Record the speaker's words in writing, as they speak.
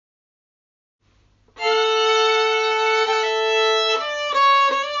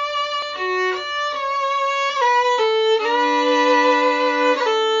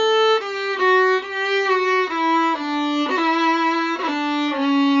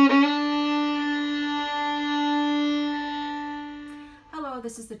Hello,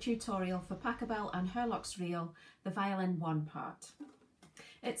 this is the tutorial for Pachelbel and Hurlock's reel, the violin 1 part.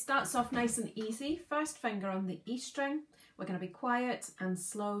 It starts off nice and easy. First finger on the E string. We're going to be quiet and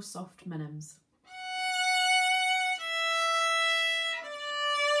slow, soft minims.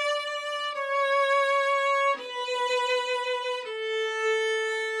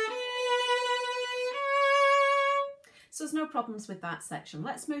 So there's no problems with that section.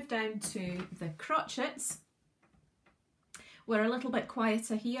 Let's move down to the crotchets. We're a little bit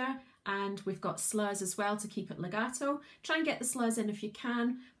quieter here, and we've got slurs as well to keep it legato. Try and get the slurs in if you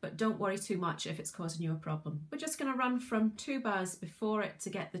can, but don't worry too much if it's causing you a problem. We're just going to run from 2 bars before it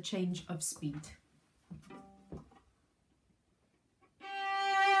to get the change of speed.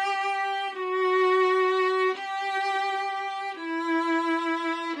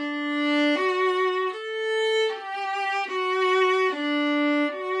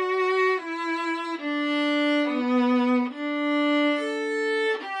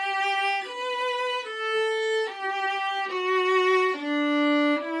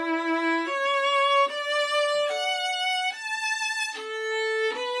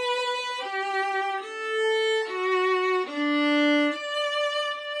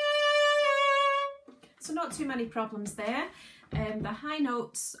 So not too many problems there. The high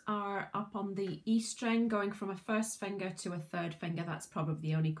notes are up on the E string, going from a first finger to a third finger. That's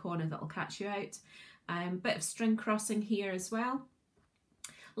probably the only corner that'll catch you out. Bit of string crossing here as well.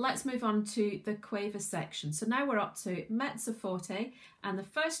 Let's move on to the quaver section. So now we're up to mezzo forte, and the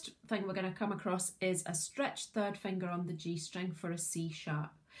first thing we're going to come across is a stretched third finger on the G string for a C sharp.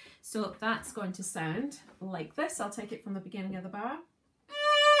 So that's going to sound like this. I'll take it from the beginning of the bar.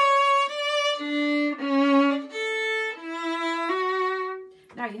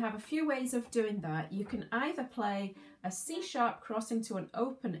 Now you have a few ways of doing that. You can either play a C sharp crossing to an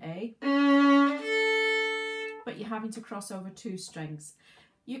open A, but you're having to cross over 2 strings.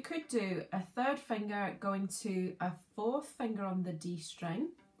 You could do a third finger going to a 4th finger on the D string,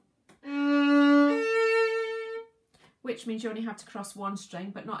 which means you only have to cross 1 string,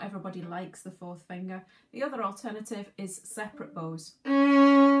 but not everybody likes the 4th finger. The other alternative is separate bows,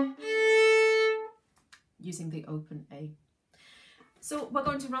 using the open A. So we're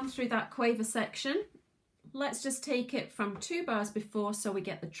going to run through that quaver section. Let's just take it from 2 bars before so we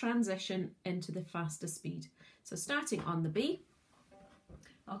get the transition into the faster speed. So starting on the B,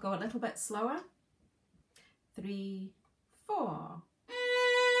 I'll go a little bit slower. 3, 4.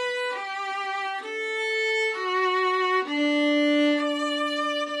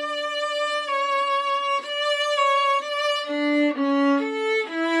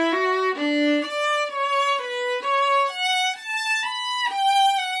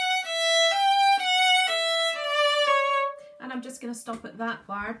 I'm just going to stop at that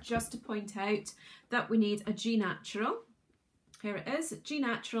bar just to point out that we need a G natural. Here it is, G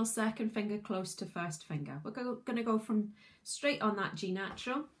natural, 2nd finger close to 1st finger. We're going to go from straight on that G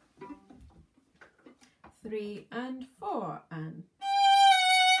natural. 3 and 4 and...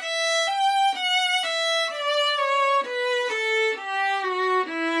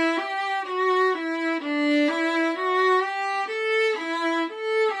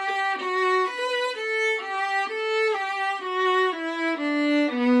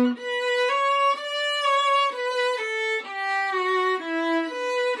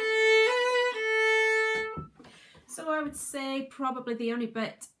 So I would say probably the only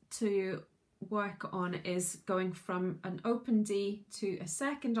bit to work on is going from an open D to a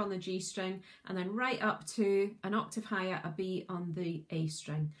 2nd on the G string, and then right up to an octave higher, a B on the A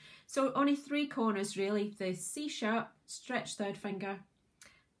string. So only 3 corners really: the C sharp, stretched 3rd finger,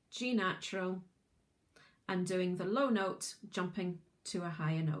 G natural, and doing the low note, jumping to a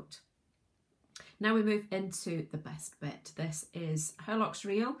higher note. Now we move into the best bit. This is Hurlock's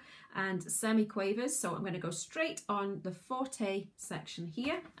reel and semi-quavers. So I'm going to go straight on the forte section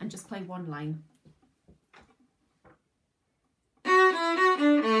here and just play 1 line.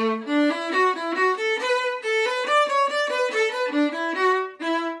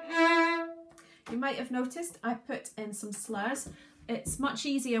 You might have noticed I put in some slurs. It's much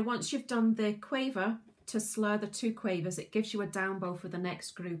easier once you've done the quaver to slur the 2 quavers. It gives you a down bow for the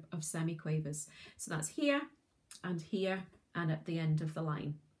next group of semi-quavers. So that's here and at the end of the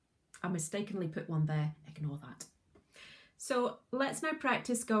line. I mistakenly put 1 there, ignore that. So let's now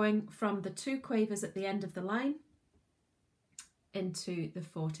practice going from the 2 quavers at the end of the line into the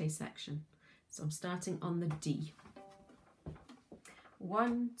forte section. So I'm starting on the D.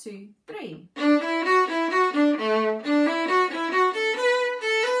 1, 2, 3.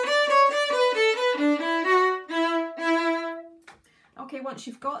 Okay, once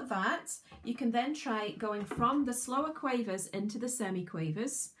you've got that, you can then try going from the slower quavers into the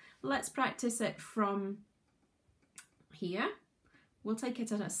semi-quavers. Let's practice it from here. We'll take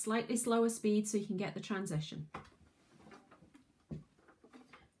it at a slightly slower speed so you can get the transition.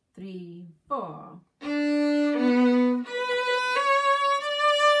 3, 4.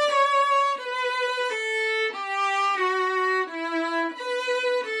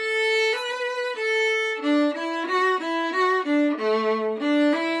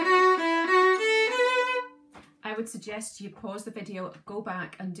 I would suggest you pause the video, go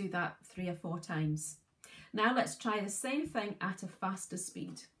back and do that 3 or 4 times. Now let's try the same thing at a faster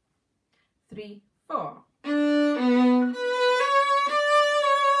speed. 3, 4.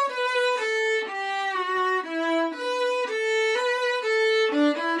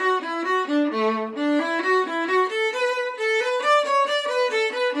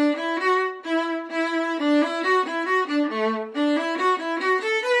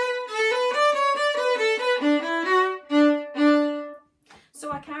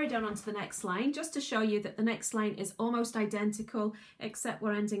 Onto the next line, just to show you that the next line is almost identical, except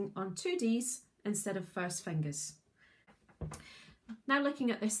we're ending on 2 Ds instead of first fingers. Now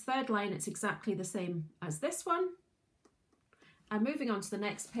looking at this third line, it's exactly the same as this one. And moving on to the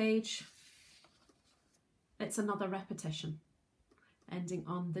next page, it's another repetition, ending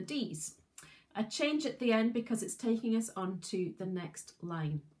on the Ds. A change at the end because it's taking us on to the next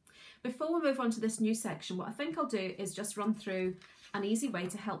line. Before we move on to this new section, what I think I'll do is just run through an easy way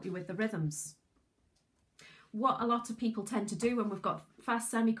to help you with the rhythms. What a lot of people tend to do when we've got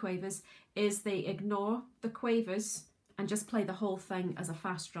fast semiquavers is they ignore the quavers and just play the whole thing as a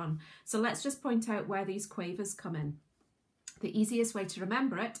fast run. So let's just point out where these quavers come in. The easiest way to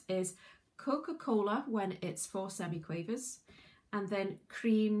remember it is Coca-Cola when it's 4 semiquavers, and then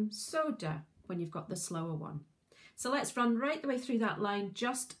cream soda when you've got the slower one. So let's run right the way through that line,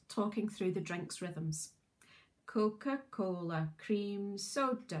 just talking through the drinks rhythms. Coca-Cola, cream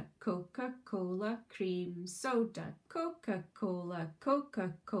soda, Coca-Cola, cream soda, Coca-Cola,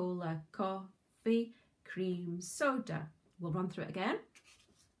 Coca-Cola, coffee, cream soda. We'll run through it again.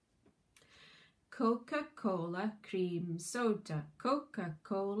 Coca-Cola, cream soda,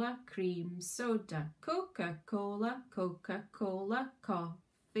 Coca-Cola, cream soda, Coca-Cola, Coca-Cola,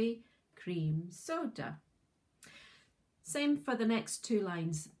 coffee, cream soda. Same for the next 2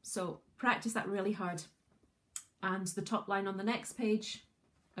 lines, so practice that really hard. And the top line on the next page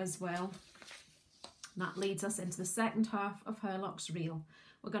as well. And that leads us into the second half of Hurlock's reel.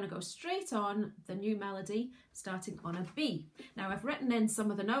 We're going to go straight on the new melody, starting on a B. Now I've written in some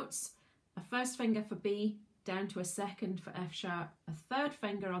of the notes, a first finger for B, down to a second for F sharp, a third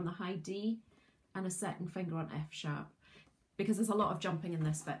finger on the high D, and a second finger on F sharp, because there's a lot of jumping in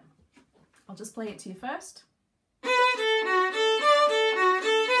this bit. I'll just play it to you first.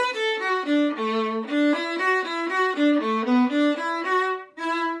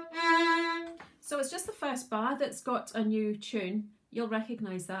 So it's just the first bar that's got a new tune. You'll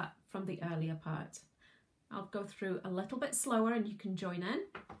recognise that from the earlier part. I'll go through a little bit slower and you can join in.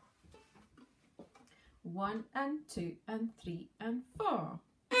 1 and 2 and 3 and 4.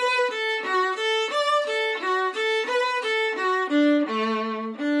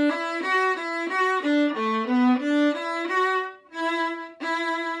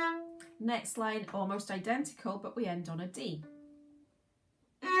 Next line, almost identical, but we end on a D.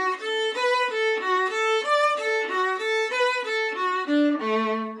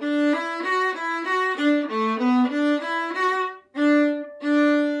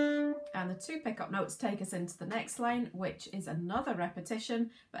 And the 2 pickup notes take us into the next line, which is another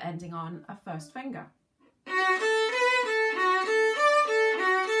repetition, but ending on a first finger.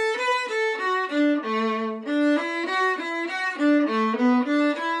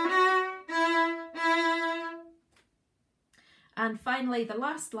 And finally, the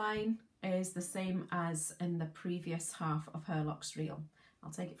last line is the same as in the previous half of Hurlock's reel.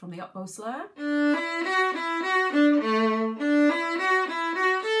 I'll take it from the up bow slur.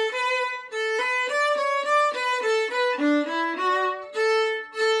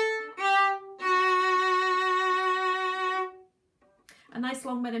 A nice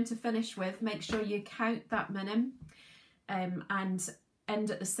long minim to finish with. Make sure you count that minim and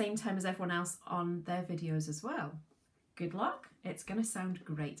end at the same time as everyone else on their videos as well. Good luck, it's going to sound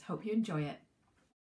great. Hope you enjoy it.